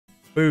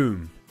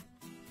Boom.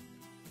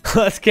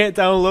 Let's get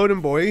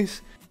downloading,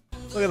 boys.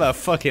 Look at that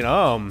fucking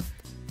arm.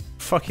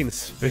 Fucking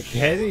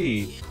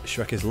spaghetti.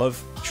 Shrek is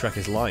love, Shrek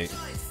is light.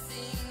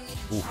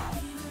 Ooh.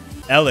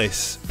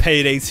 Ellis,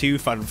 Payday 2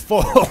 fan.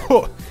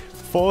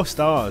 4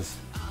 stars.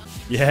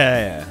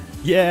 Yeah.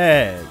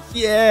 Yeah.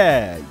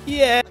 Yeah.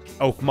 Yeah.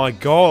 Oh my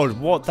god,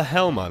 what the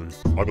hell, man?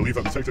 I believe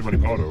that Detective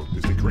Manipado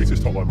is the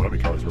greatest top-line Miami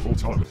character of all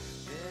time.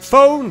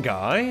 Phone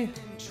guy?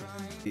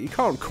 You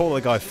can't call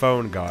a guy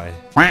phone guy.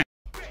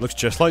 Looks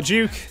just like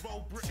Duke.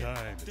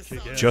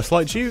 Just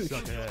like Duke.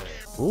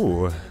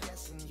 Ooh.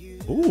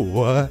 Ooh.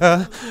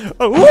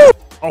 Ooh.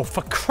 Oh,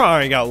 for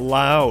crying out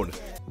loud.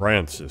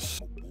 Francis.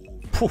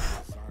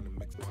 Poof.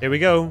 Here we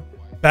go.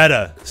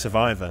 Better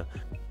Survivor.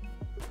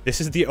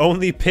 This is the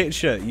only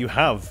picture you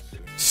have.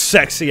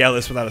 Sexy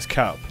Ellis without his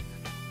cap.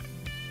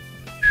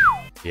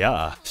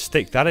 Yeah,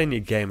 stick that in your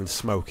game and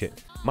smoke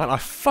it. Man, I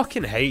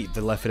fucking hate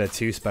the Left 4 Dead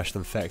 2 Special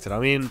Infected. I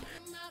mean,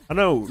 I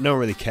know no one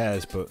really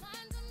cares, but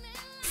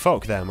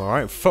fuck them,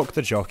 alright? Fuck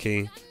the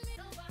jockey.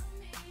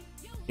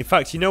 In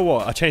fact, you know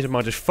what? I changed my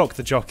mind, just fuck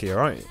the jockey,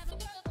 alright?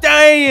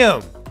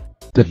 Damn!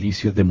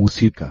 Delicia de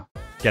música.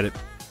 Get it.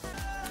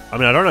 I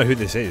mean, I don't know who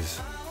this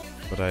is,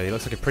 but he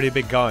looks like a pretty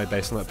big guy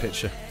based on that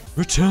picture.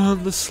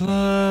 Return the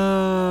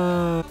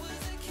slab.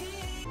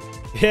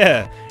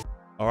 Yeah.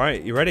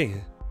 Alright, you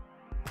ready?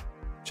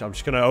 I'm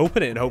just gonna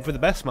open it and hope for the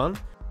best, man.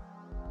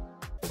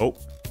 Oh,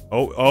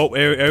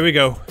 here we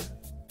go.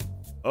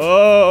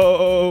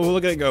 Oh,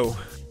 look at it go.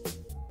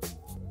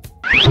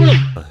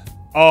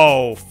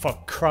 Oh, for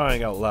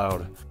crying out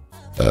loud.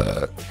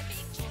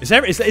 Is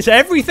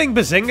everything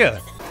Bazinga?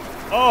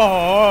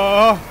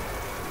 Oh.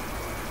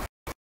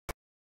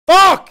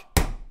 Fuck!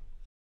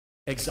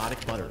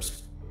 Exotic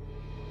butters.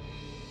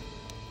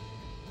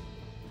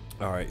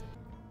 Alright.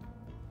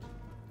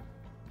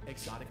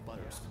 Exotic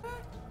butters.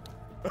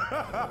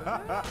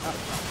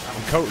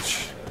 I'm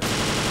coach.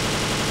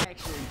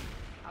 Actually,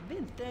 I've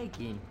been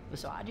thinking.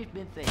 So I just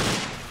been thinking.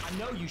 I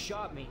know you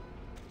shot me.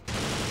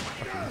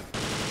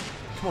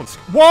 Come on.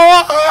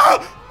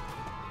 Whoa!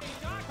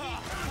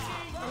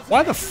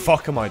 Why the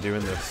fuck am I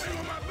doing this?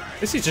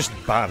 This is just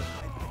bad.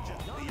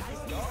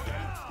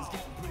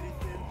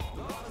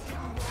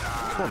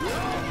 Come on.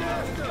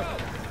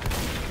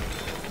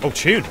 Oh,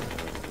 tune.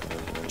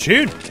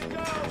 Tune.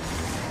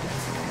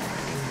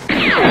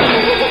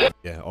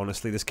 Yeah,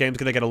 honestly, this game's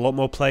gonna get a lot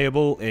more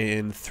playable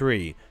in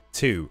 3,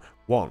 2,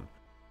 1.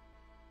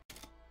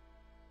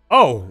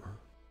 Oh!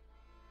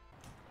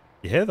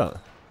 You hear that?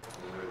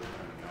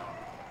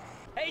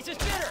 Hey, it's a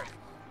spitter!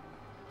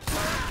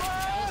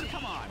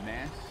 Come on,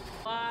 man.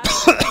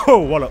 Oh,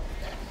 what up?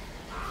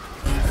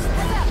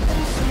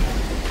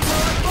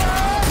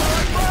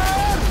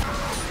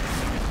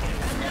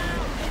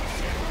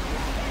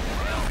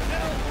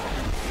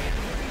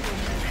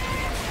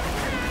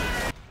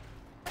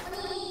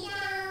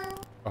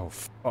 Oh,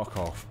 fuck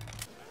off.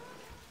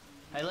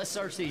 Hey, let's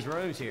search these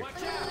rooms here.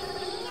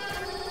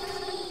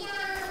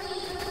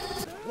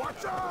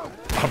 Watch out!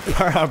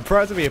 I'm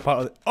proud to be a part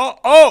of it.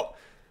 Oh!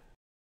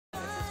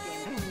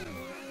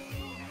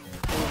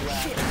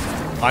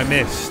 I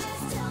missed.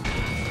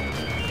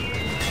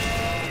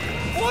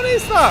 What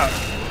is that?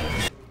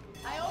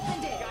 I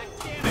opened it.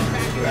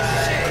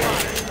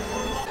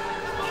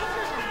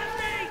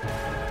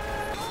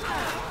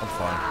 I'm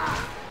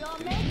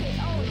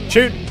fine.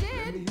 Shoot!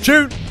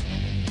 Shoot!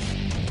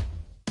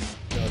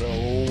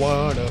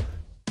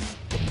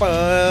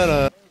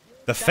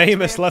 The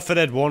famous Left 4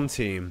 Dead 1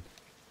 team.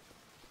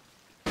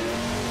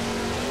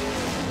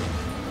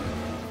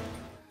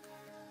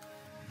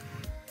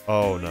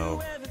 Oh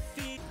no.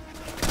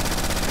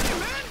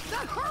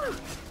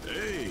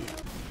 Hey!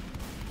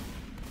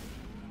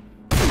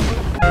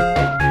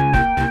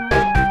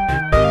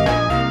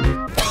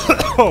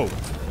 Oh!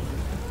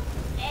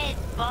 Hey,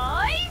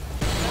 boys.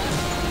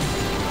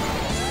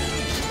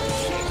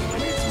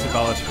 It's a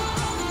valid.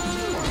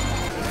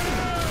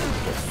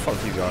 Fuck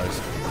you guys.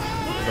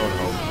 I'm going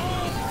home.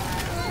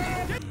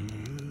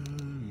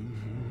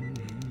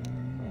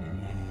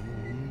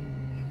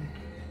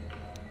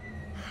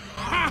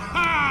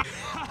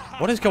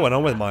 What is going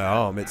on with my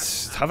arm?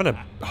 It's having a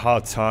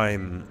hard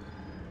time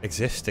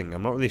existing.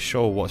 I'm not really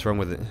sure what's wrong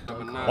with it.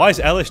 Why is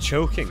Ellis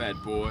choking? Fat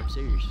boy.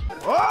 Serious.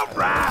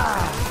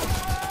 Alright!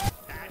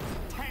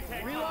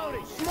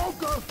 Reloading!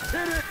 Smoker!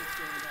 Hit it!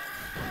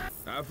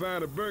 I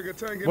found a burger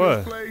tank in What?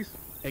 this place.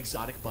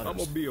 Exotic butters. I'm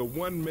gonna be a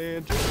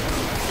one-man.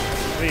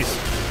 Please.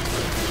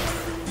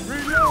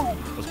 Reload!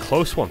 That was a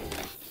close one.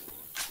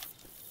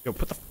 Yo,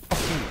 put the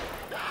fucking...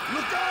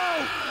 Look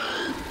out!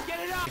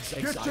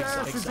 Get your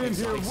asses in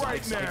here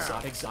right now!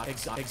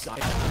 Exotic.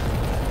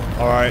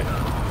 Alright.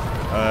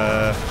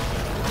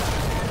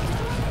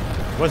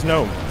 Where's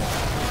Gnome?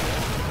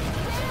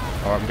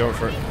 Alright, I'm going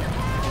for it.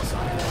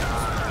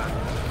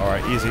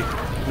 Alright, easy.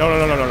 No.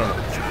 No.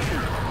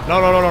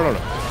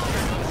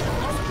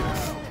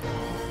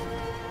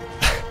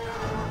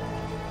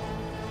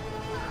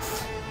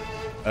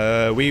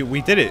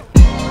 We did it.